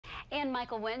And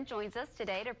Michael Wynne joins us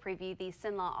today to preview the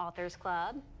Cenla Authors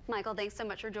Club. Michael, thanks so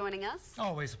much for joining us.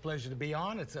 Always a pleasure to be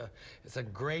on. It's a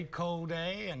great cold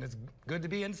day, and it's good to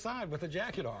be inside with a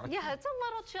jacket on. Yeah, it's a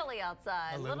little chilly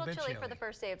outside. A little bit chilly for the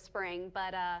first day of spring,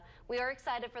 but we are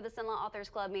excited for the Cenla Authors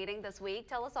Club meeting this week.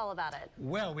 Tell us all about it.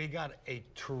 Well, we got a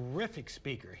terrific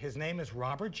speaker. His name is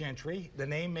Robert Gentry. The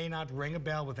name may not ring a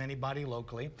bell with anybody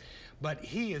locally, but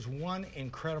he is one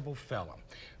incredible fellow.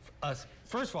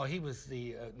 First of all, he was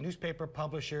the newspaper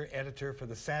publisher, editor for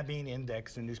the Sabine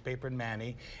Index, the newspaper in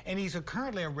Manny, and he's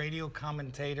currently a radio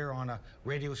commentator on a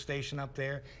radio station up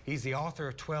there. He's the author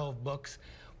of 12 books,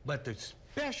 but the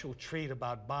special treat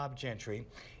about Bob Gentry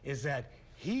is that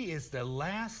he is the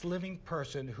last living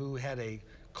person who had a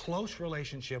close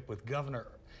relationship with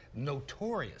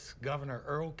notorious Governor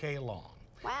Earl K. Long.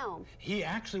 Wow. He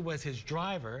actually was his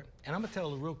driver, and I'm going to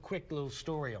tell a real quick little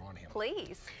story on him.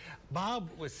 Please. Bob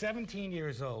was 17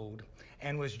 years old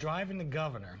and was driving the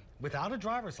governor without a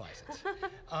driver's license.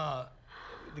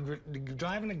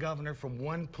 Driving the governor from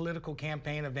one political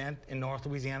campaign event in North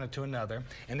Louisiana to another,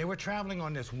 and they were traveling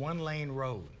on this one-lane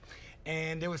road.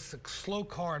 And there was a slow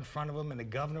car in front of them, and the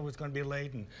governor was going to be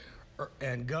late,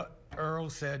 and Earl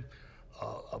said,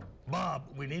 Bob,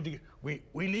 we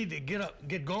need to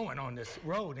get going on this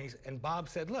road. And Bob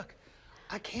said, look,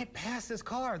 I can't pass this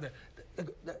car.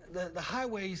 The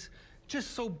highway's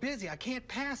just so busy. I can't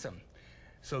pass him.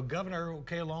 So Governor Earl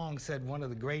K. Long said one of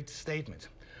the great statements,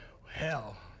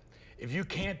 hell, if you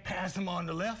can't pass him on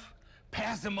the left,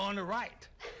 pass him on the right.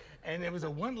 And it was a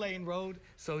one-lane road,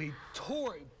 so he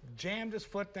jammed his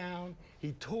foot down,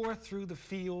 he tore through the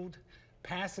field,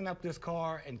 passing up this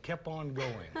car, and kept on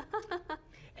going.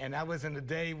 And that was in a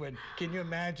day when, can you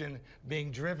imagine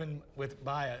being driven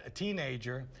by a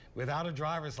teenager without a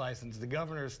driver's license? The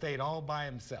governor stayed all by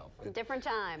himself. Different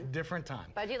time. Different time.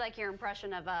 But I do like your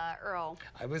impression of Earl.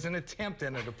 I was an attempt at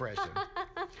an impression.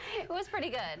 It was pretty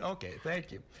good. Okay,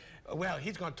 thank you. Well,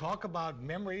 he's going to talk about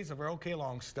memories of Earl K.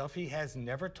 Long, stuff he has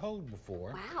never told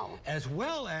before. Wow. As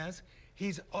well as,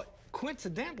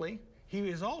 coincidentally, he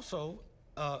is also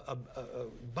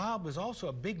Bob was also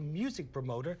a big music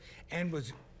promoter and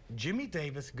was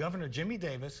Governor Jimmy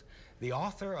Davis, the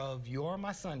author of You're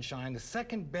My Sunshine, the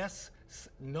second best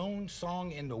known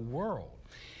song in the world.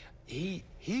 He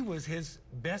was his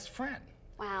best friend.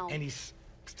 Wow. And he's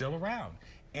still around.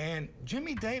 And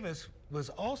Jimmy Davis was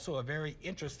also a very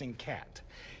interesting cat.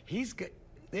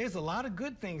 There's a lot of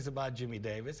good things about Jimmy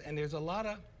Davis, and there's a lot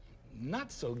of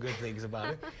not so good things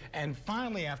about it. And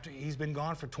finally, after he's been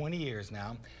gone for 20 years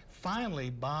now, finally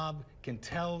Bob can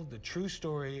tell the true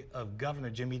story of Governor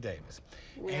Jimmy Davis.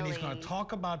 Really? And he's going to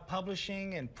talk about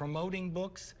publishing and promoting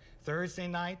books Thursday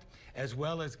night, as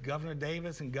well as Governor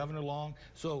Davis and Governor Long.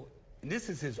 So this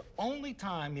is his only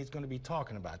time he's going to be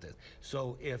talking about this.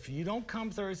 So if you don't come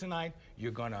Thursday night,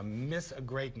 you're going to miss a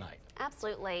great night.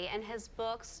 Absolutely. And his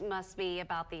books must be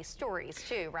about these stories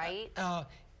too, right?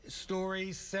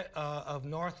 Stories of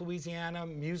North Louisiana,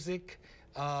 music.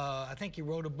 I think he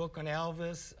wrote a book on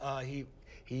Elvis.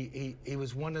 He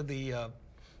was one of the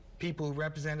people who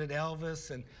represented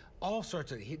Elvis, and all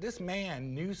sorts of. This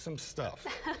man knew some stuff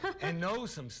and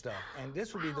knows some stuff, and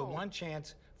this would be the one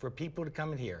chance for people to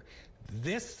come in here.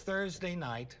 This Thursday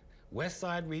night, West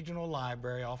Side Regional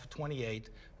Library off of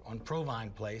 28 on Provine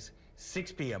Place,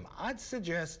 6 p.m. I'd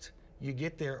suggest you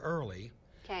get there early.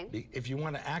 Okay. If you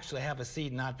want to actually have a seat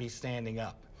and not be standing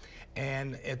up.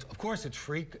 And of course, it's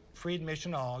free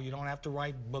admission to all. You don't have to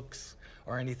write books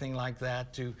or anything like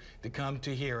that to come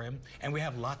to hear him. And we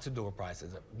have lots of door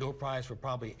prizes. A door prize for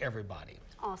probably everybody.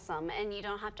 Awesome. And you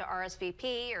don't have to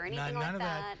RSVP or anything like none of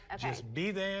that? Okay. Just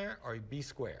be there or be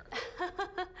square.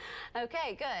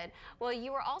 Okay, good. Well,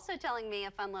 you were also telling me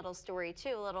a fun little story,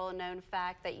 too, a little known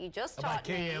fact that you just taught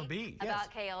me. About KLB, yes.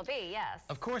 About KLB, yes.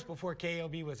 Of course, before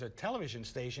KLB was a television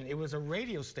station, it was a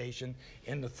radio station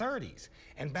in the 30s.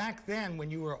 And back then,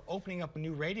 when you were opening up a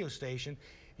new radio station,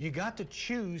 you got to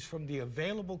choose from the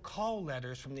available call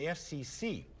letters from the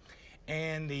FCC.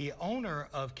 And the owner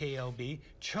of KLB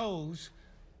chose,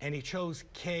 and he chose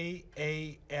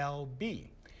KALB.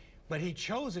 But he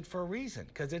chose it for a reason,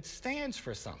 because it stands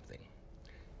for something.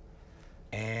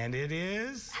 And it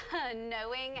is...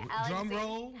 Knowing Alexandria. Drum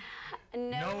roll.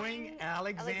 Knowing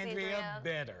Alexandria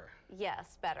better.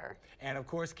 Yes, better. And of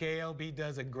course, KLB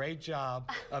does a great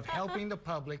job of helping the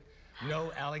public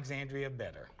know Alexandria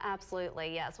better.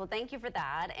 Absolutely, yes. Well, thank you for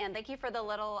that. And thank you for the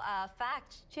little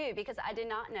fact, too, because I did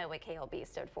not know what KLB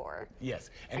stood for. Yes.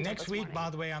 And next week, by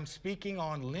the way, I'm speaking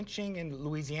on lynching in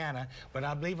Louisiana, but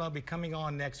I believe I'll be coming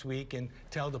on next week and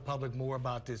tell the public more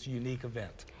about this unique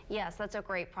event. Yes, that's a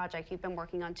great project you've been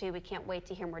working on too. We can't wait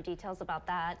to hear more details about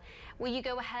that. Will you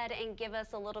go ahead and give us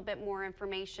a little bit more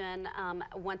information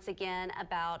once again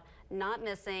about not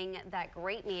missing that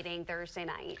great meeting Thursday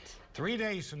night? 3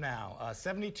 days from now,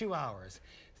 72 hours.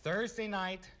 Thursday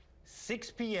night,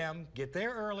 6 p.m. Get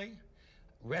there early.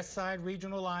 West Side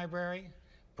Regional Library,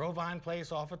 Provine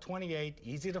Place off of 28,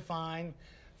 easy to find.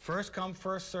 First come,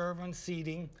 first serve on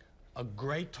seating. A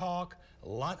great talk.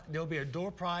 There'll be a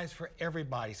door prize for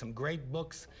everybody. Some great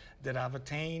books that I've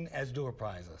attained as door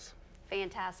prizes.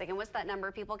 Fantastic. And what's that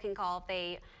number people can call if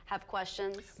they have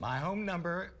questions? My home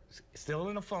number, still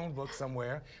in a phone book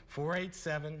somewhere,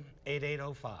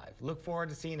 487-8805. Look forward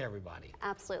to seeing everybody.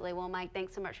 Absolutely. Well, Mike,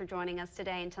 thanks so much for joining us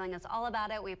today and telling us all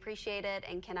about it. We appreciate it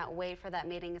and cannot wait for that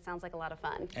meeting. It sounds like a lot of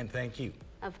fun. And thank you.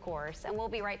 Of course. And we'll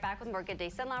be right back with more Good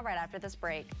Day Cenla right after this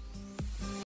break.